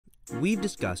we've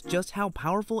discussed just how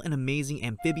powerful and amazing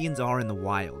amphibians are in the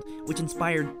wild, which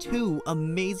inspired 2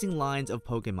 amazing lines of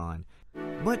Pokemon.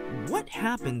 But what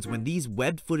happens when these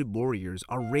web-footed warriors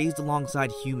are raised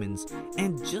alongside humans,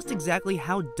 and just exactly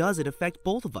how does it affect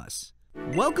both of us?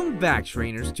 Welcome back,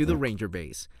 trainers, to the Ranger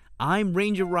Base. I'm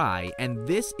Ranger Rai, and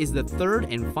this is the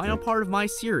 3rd and final part of my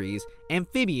series,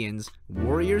 Amphibians,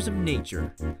 Warriors of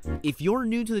Nature. If you're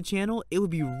new to the channel, it would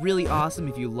be really awesome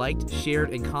if you liked,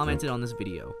 shared, and commented on this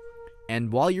video.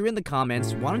 And while you're in the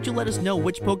comments, why don't you let us know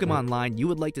which Pokemon line you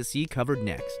would like to see covered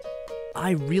next?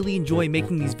 I really enjoy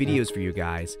making these videos for you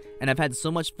guys, and I've had so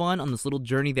much fun on this little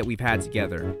journey that we've had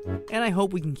together, and I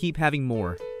hope we can keep having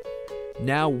more.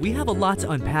 Now, we have a lot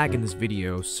to unpack in this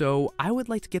video, so I would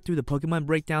like to get through the Pokemon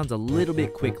breakdowns a little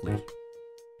bit quickly.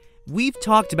 We've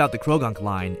talked about the Croagunk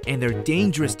line and their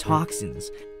dangerous toxins,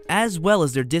 as well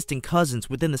as their distant cousins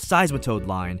within the Seismitoad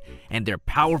line and their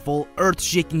powerful,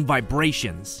 earth-shaking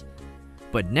vibrations.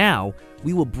 But now,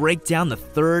 we will break down the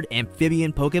 3rd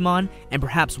amphibian Pokemon and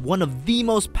perhaps one of the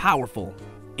most powerful.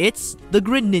 It's the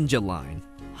Greninja line.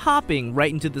 Hopping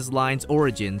right into this line's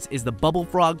origins is the Bubble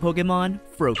Frog Pokemon,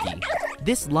 Froakie.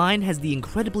 This line has the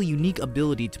incredibly unique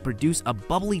ability to produce a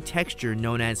bubbly texture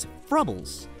known as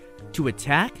frubbles, to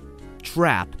attack,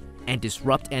 trap, and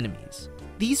disrupt enemies.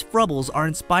 These frubbles are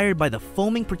inspired by the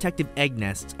foaming protective egg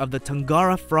nests of the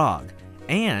Tungara frog,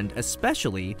 and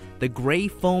especially the gray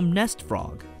foam nest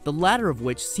frog, the latter of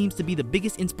which seems to be the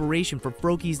biggest inspiration for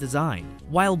Froakie's design.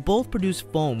 While both produce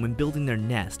foam when building their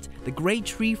nest, the gray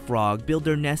tree frog build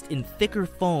their nest in thicker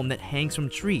foam that hangs from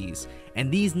trees,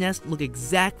 and these nests look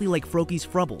exactly like Froakie's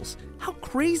frubbles. How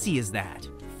crazy is that?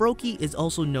 Froakie is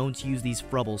also known to use these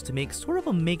frubbles to make sort of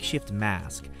a makeshift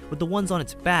mask, with the ones on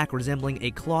its back resembling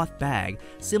a cloth bag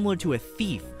similar to a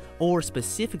thief, or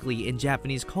specifically in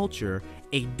Japanese culture,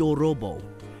 a dorobo.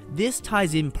 This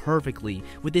ties in perfectly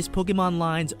with this Pokemon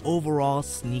line's overall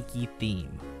sneaky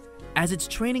theme. As its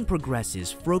training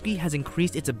progresses, Froakie has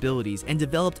increased its abilities and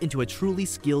developed into a truly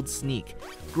skilled sneak,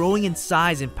 growing in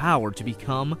size and power to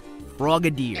become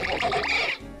Frogadier.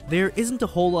 There isn't a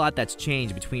whole lot that's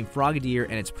changed between Frogadier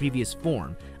and its previous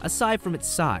form, aside from its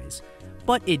size,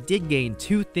 but it did gain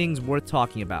 2 things worth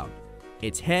talking about: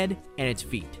 its head and its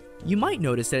feet. You might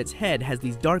notice that its head has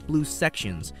these dark blue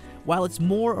sections. While it's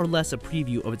more or less a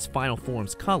preview of its final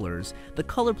form's colors, the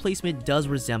color placement does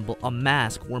resemble a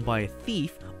mask worn by a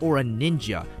thief or a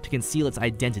ninja to conceal its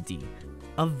identity.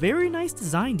 A very nice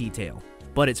design detail.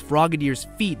 But it's Frogadier's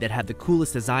feet that have the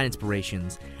coolest design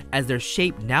inspirations, as their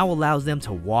shape now allows them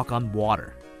to walk on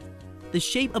water. The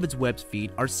shape of its webbed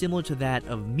feet are similar to that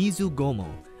of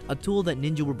Mizugomo, a tool that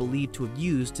ninja were believed to have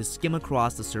used to skim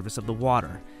across the surface of the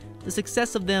water. The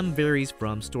success of them varies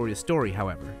from story to story,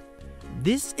 however.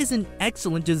 This is an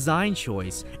excellent design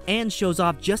choice, and shows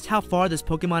off just how far this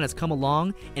Pokemon has come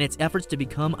along in its efforts to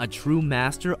become a true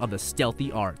master of the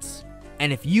stealthy arts.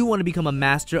 And if you want to become a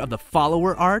master of the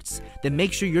follower arts, then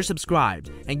make sure you're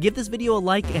subscribed, and give this video a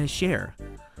like and a share.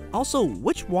 Also,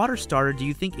 which water starter do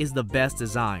you think is the best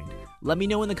designed? Let me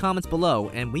know in the comments below,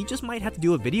 and we just might have to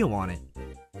do a video on it.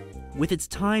 With its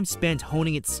time spent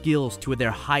honing its skills to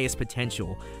their highest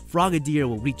potential, Frogadier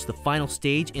will reach the final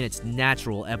stage in its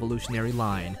natural evolutionary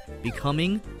line,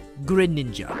 becoming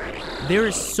Greninja. There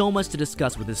is so much to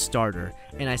discuss with this starter,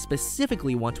 and I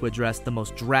specifically want to address the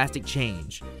most drastic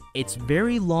change: its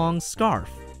very long scarf.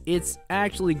 It's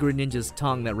actually Greninja's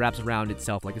tongue that wraps around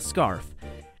itself like a scarf.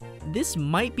 This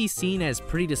might be seen as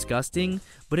pretty disgusting,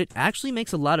 but it actually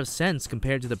makes a lot of sense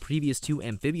compared to the previous 2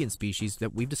 amphibian species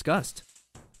that we've discussed.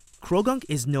 Croagunk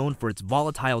is known for its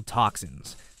volatile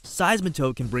toxins.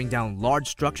 Seismitoad can bring down large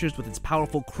structures with its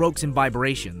powerful croaks and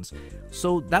vibrations,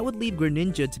 so that would leave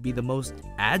Greninja to be the most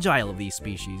agile of these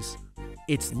species.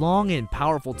 Its long and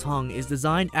powerful tongue is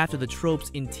designed after the tropes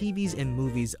in TVs and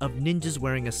movies of ninjas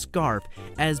wearing a scarf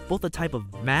as both a type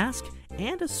of mask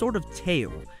and a sort of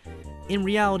tail. In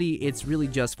reality, it's really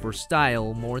just for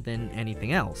style more than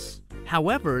anything else.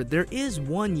 However, there is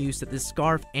one use that this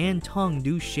scarf and tongue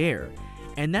do share,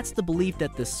 and that's the belief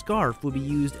that the scarf will be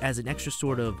used as an extra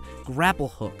sort of grapple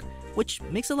hook, which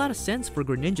makes a lot of sense for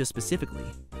Greninja specifically.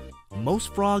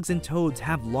 Most frogs and toads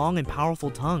have long and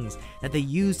powerful tongues that they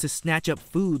use to snatch up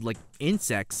food like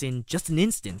insects in just an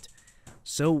instant.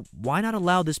 So why not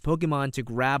allow this Pokemon to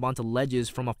grab onto ledges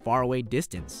from a faraway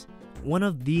distance? One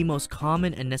of the most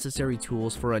common and necessary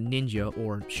tools for a ninja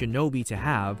or shinobi to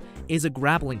have is a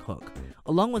grappling hook.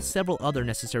 Along with several other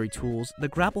necessary tools, the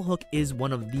grapple hook is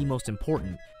one of the most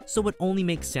important, so it only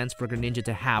makes sense for Greninja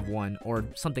to have one or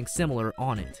something similar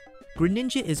on it.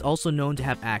 Greninja is also known to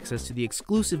have access to the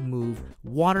exclusive move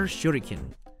Water Shuriken.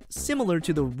 similar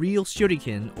to the real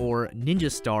shuriken or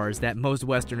ninja stars that most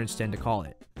Westerners tend to call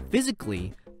it.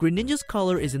 Physically, Greninja's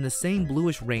color is in the same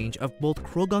bluish range of both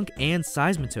Croagunk and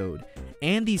Seismitoad,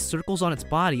 and these circles on its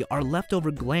body are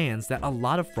leftover glands that a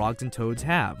lot of frogs and toads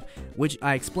have, which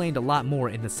I explained a lot more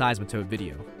in the Seismitoad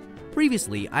video.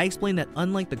 Previously, I explained that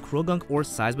unlike the Croagunk or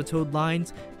Seismitoad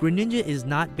lines, Greninja is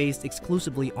not based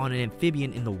exclusively on an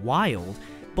amphibian in the wild,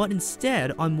 but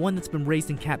instead on one that's been raised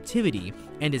in captivity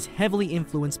and is heavily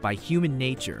influenced by human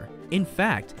nature. In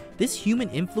fact, this human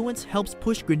influence helps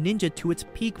push Greninja to its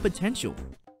peak potential.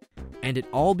 And it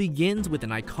all begins with an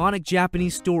iconic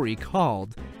Japanese story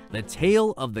called The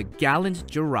Tale of the Gallant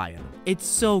Jiraiya. It's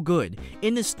so good.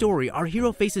 In this story, our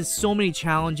hero faces so many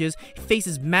challenges,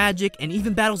 faces magic, and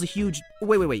even battles a huge...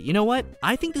 Wait, you know what?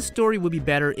 I think the story would be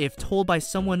better if told by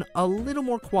someone a little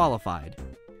more qualified.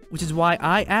 Which is why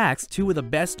I asked two of the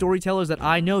best storytellers that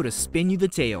I know to spin you the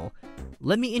tale.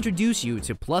 Let me introduce you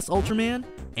to Plus Ultraman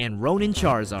and Ronin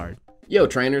Charizard. Yo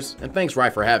trainers, and thanks Rai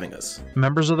for having us.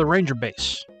 Members of the Ranger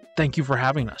Base, thank you for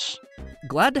having us.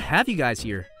 Glad to have you guys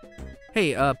here.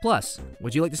 Hey, Plus,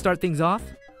 would you like to start things off?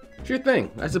 Sure thing,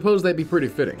 I suppose that'd be pretty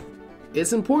fitting.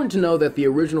 It's important to know that the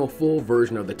original full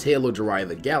version of The Tale of Jiraiya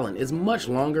the Gallant is much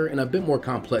longer and a bit more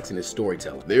complex in its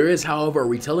storytelling. There is, however, a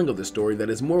retelling of the story that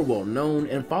is more well known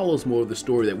and follows more of the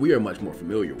story that we are much more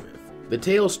familiar with. The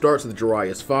tale starts with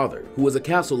Jiraiya's father, who was a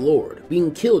castle lord,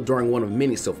 being killed during one of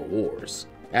many civil wars.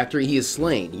 After he is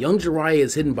slain, young Jiraiya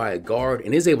is hidden by a guard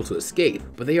and is able to escape,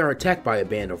 but they are attacked by a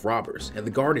band of robbers, and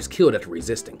the guard is killed after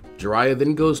resisting. Jiraiya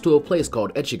then goes to a place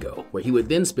called Echigo, where he would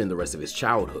then spend the rest of his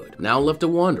childhood. Now left a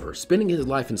wanderer, spending his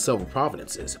life in several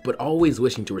provinces, but always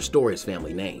wishing to restore his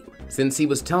family name. Since he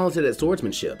was talented at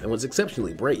swordsmanship and was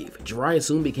exceptionally brave, Jiraiya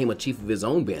soon became a chief of his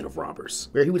own band of robbers,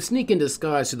 where he would sneak in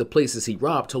disguise to the places he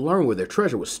robbed to learn where their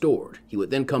treasure was stored. He would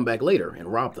then come back later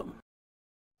and rob them.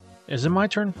 Is it my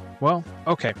turn? Well,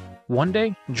 okay. One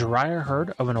day, Jiraiya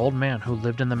heard of an old man who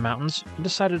lived in the mountains and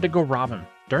decided to go rob him.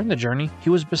 During the journey, he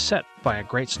was beset by a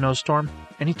great snowstorm,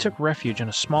 and he took refuge in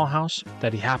a small house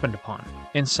that he happened upon.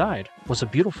 Inside was a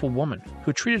beautiful woman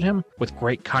who treated him with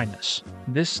great kindness.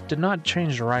 This did not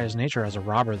change Jiraiya's nature as a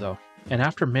robber, though, and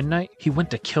after midnight, he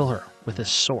went to kill her with his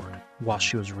sword while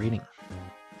she was reading.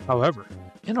 However,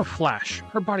 in a flash,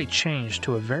 her body changed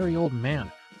to a very old man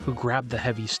who grabbed the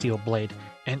heavy steel blade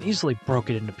and easily broke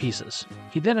it into pieces.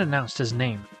 He then announced his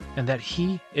name and that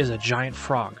he is a giant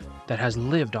frog that has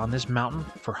lived on this mountain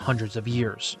for hundreds of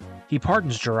years. He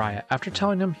pardons Jiraiya after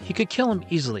telling him he could kill him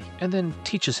easily and then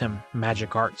teaches him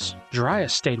magic arts. Jiraiya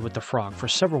stayed with the frog for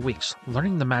several weeks,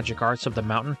 learning the magic arts of the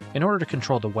mountain in order to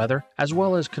control the weather as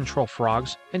well as control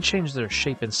frogs and change their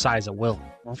shape and size at will.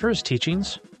 After his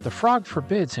teachings, the frog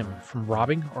forbids him from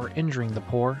robbing or injuring the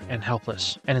poor and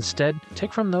helpless, and instead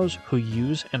take from those who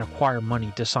use and acquire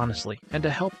money dishonestly and to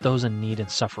help those in need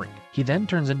and suffering. He then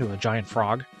turns into a giant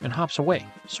frog and hops away,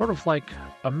 sort of like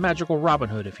a magical Robin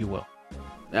Hood, if you will.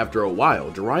 After a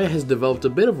while, Jiraiya has developed a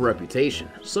bit of a reputation,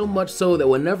 so much so that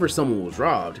whenever someone was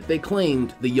robbed, they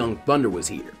claimed the young thunder was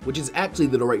here, which is actually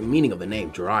the direct meaning of the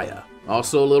name Jiraiya.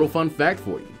 Also, a little fun fact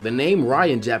for you, the name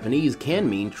Rai in Japanese can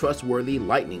mean trustworthy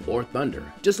lightning or thunder.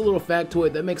 Just a little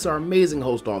factoid that makes our amazing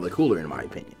host all the cooler in my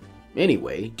opinion.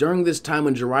 Anyway, during this time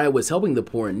when Jiraiya was helping the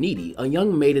poor and needy, a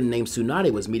young maiden named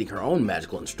Tsunade was meeting her own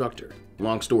magical instructor.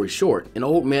 Long story short, an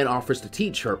old man offers to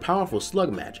teach her powerful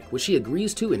slug magic, which she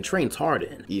agrees to and trains hard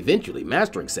in, eventually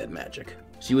mastering said magic.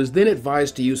 She was then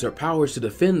advised to use her powers to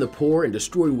defend the poor and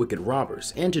destroy wicked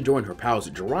robbers, and to join her pals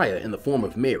with Jiraiya in the form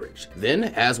of marriage. Then,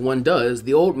 as one does,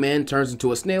 the old man turns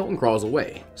into a snail and crawls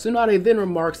away. Tsunade then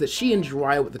remarks that she and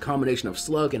Jiraiya with the combination of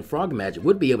slug and frog magic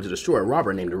would be able to destroy a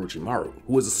robber named Orochimaru,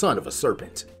 who was the son of a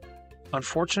serpent.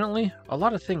 Unfortunately, a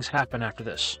lot of things happen after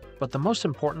this, but the most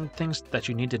important things that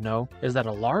you need to know is that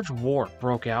a large war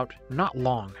broke out not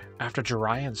long after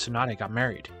Jiraiya and Tsunade got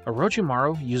married.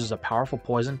 Orochimaru uses a powerful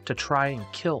poison to try and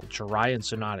kill Jiraiya and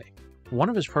Tsunade. One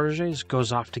of his proteges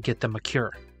goes off to get them a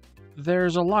cure.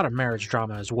 There's a lot of marriage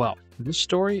drama as well. This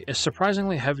story is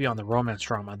surprisingly heavy on the romance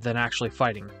drama than actually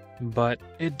fighting, but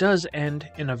it does end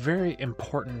in a very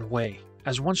important way.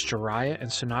 As once Jiraiya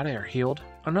and Tsunade are healed,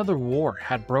 another war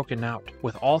had broken out,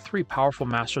 with all three powerful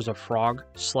masters of frog,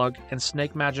 slug, and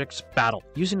snake magics battle,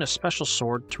 using a special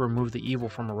sword to remove the evil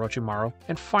from Orochimaru,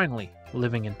 and finally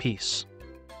living in peace.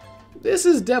 This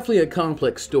is definitely a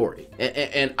complex story,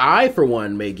 and I, for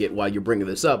one, may get why you're bringing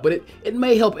this up, but it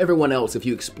may help everyone else if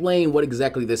you explain what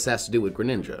exactly this has to do with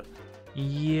Greninja.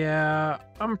 Yeah,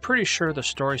 I'm pretty sure the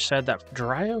story said that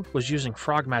Jiraiya was using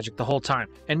frog magic the whole time,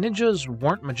 and ninjas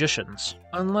weren't magicians,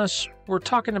 unless we're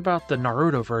talking about the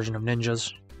Naruto version of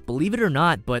ninjas. Believe it or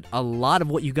not, but a lot of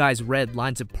what you guys read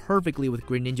lines up perfectly with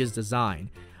Greninja's design,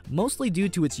 mostly due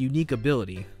to its unique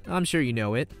ability. I'm sure you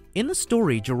know it. In the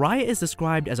story, Jiraiya is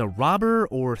described as a robber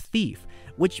or thief,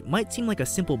 which might seem like a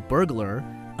simple burglar,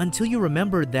 until you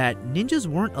remember that ninjas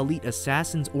weren't elite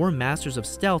assassins or masters of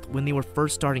stealth when they were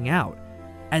first starting out,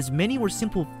 as many were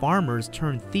simple farmers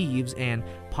turned thieves and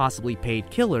possibly paid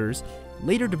killers,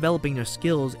 later developing their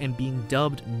skills and being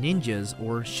dubbed ninjas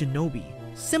or shinobi.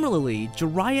 Similarly,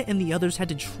 Jiraiya and the others had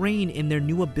to train in their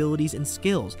new abilities and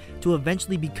skills to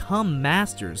eventually become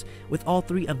masters, with all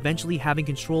three eventually having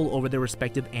control over their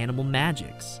respective animal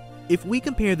magics. If we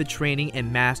compare the training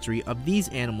and mastery of these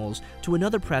animals to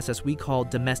another process we call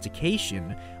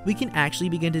domestication, we can actually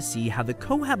begin to see how the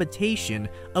cohabitation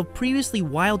of previously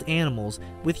wild animals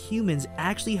with humans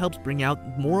actually helps bring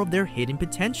out more of their hidden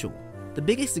potential. The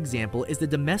biggest example is the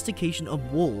domestication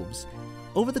of wolves.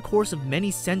 Over the course of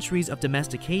many centuries of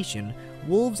domestication,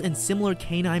 wolves and similar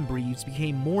canine breeds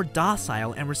became more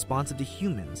docile and responsive to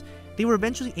humans. They were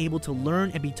eventually able to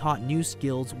learn and be taught new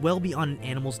skills well beyond an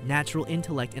animal's natural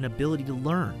intellect and ability to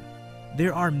learn.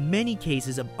 There are many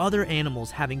cases of other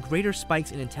animals having greater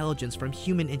spikes in intelligence from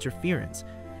human interference,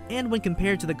 and when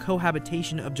compared to the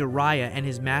cohabitation of Jiraiya and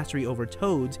his mastery over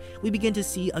toads, we begin to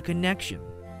see a connection.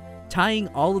 Tying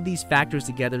all of these factors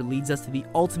together leads us to the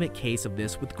ultimate case of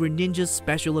this with Greninja's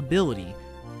special ability,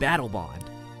 Battle Bond.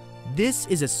 This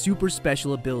is a super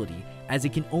special ability, as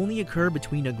it can only occur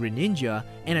between a Greninja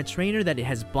and a trainer that it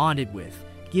has bonded with,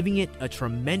 giving it a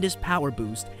tremendous power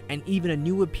boost and even a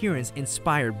new appearance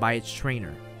inspired by its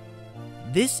trainer.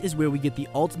 This is where we get the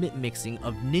ultimate mixing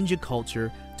of ninja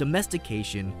culture,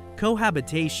 domestication,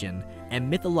 cohabitation, and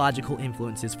mythological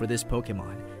influences for this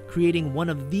Pokemon, creating one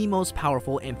of the most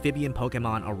powerful amphibian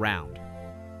Pokemon around.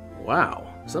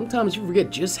 Wow, sometimes you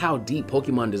forget just how deep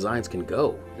Pokemon designs can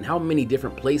go, and how many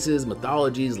different places,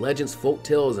 mythologies, legends,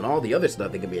 folktales, and all the other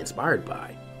stuff they can be inspired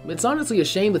by. It's honestly a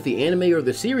shame that the anime or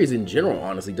the series in general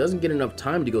honestly doesn't get enough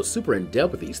time to go super in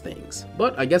depth with these things,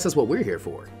 but I guess that's what we're here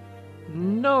for.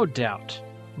 No doubt.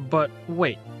 But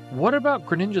wait, what about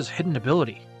Greninja's hidden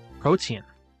ability, Protean?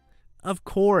 Of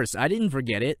course, I didn't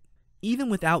forget it. Even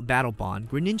without Battle Bond,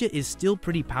 Greninja is still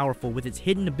pretty powerful with its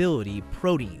hidden ability,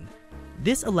 Protean.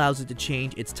 This allows it to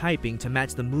change its typing to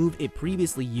match the move it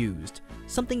previously used,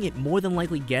 something it more than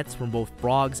likely gets from both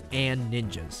frogs and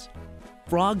ninjas.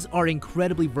 Frogs are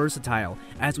incredibly versatile,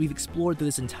 as we've explored through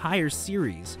this entire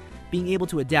series, being able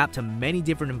to adapt to many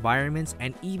different environments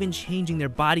and even changing their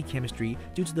body chemistry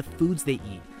due to the foods they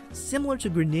eat, similar to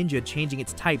Greninja changing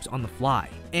its types on the fly.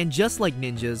 And just like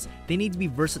ninjas, they need to be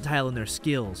versatile in their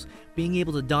skills, being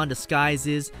able to don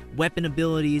disguises, weapon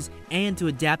abilities, and to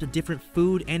adapt to different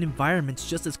food and environments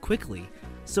just as quickly.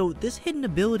 So this hidden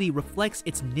ability reflects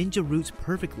its ninja roots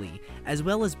perfectly, as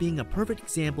well as being a perfect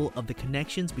example of the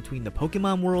connections between the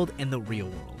Pokemon world and the real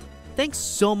world. Thanks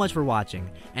so much for watching,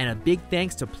 and a big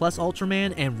thanks to Plus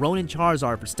Ultraman and Ronin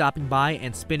Charizard for stopping by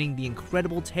and spinning the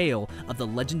incredible tale of the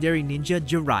legendary ninja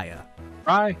Jiraiya.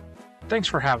 Rai, thanks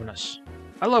for having us.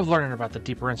 I love learning about the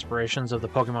deeper inspirations of the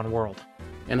Pokemon world.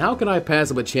 And how can I pass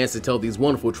up a chance to tell these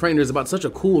wonderful trainers about such a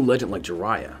cool legend like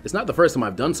Jiraiya? It's not the first time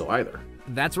I've done so either.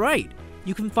 That's right!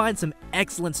 You can find some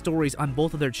excellent stories on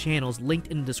both of their channels linked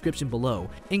in the description below,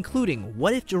 including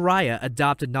What If Jiraiya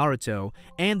Adopted Naruto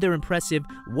and their impressive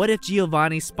What If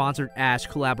Giovanni Sponsored Ash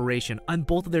collaboration on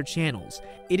both of their channels.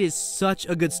 It is such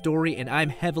a good story and I'm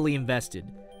heavily invested.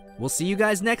 We'll see you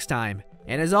guys next time,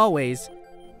 and as always,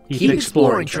 Keep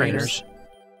exploring, trainers.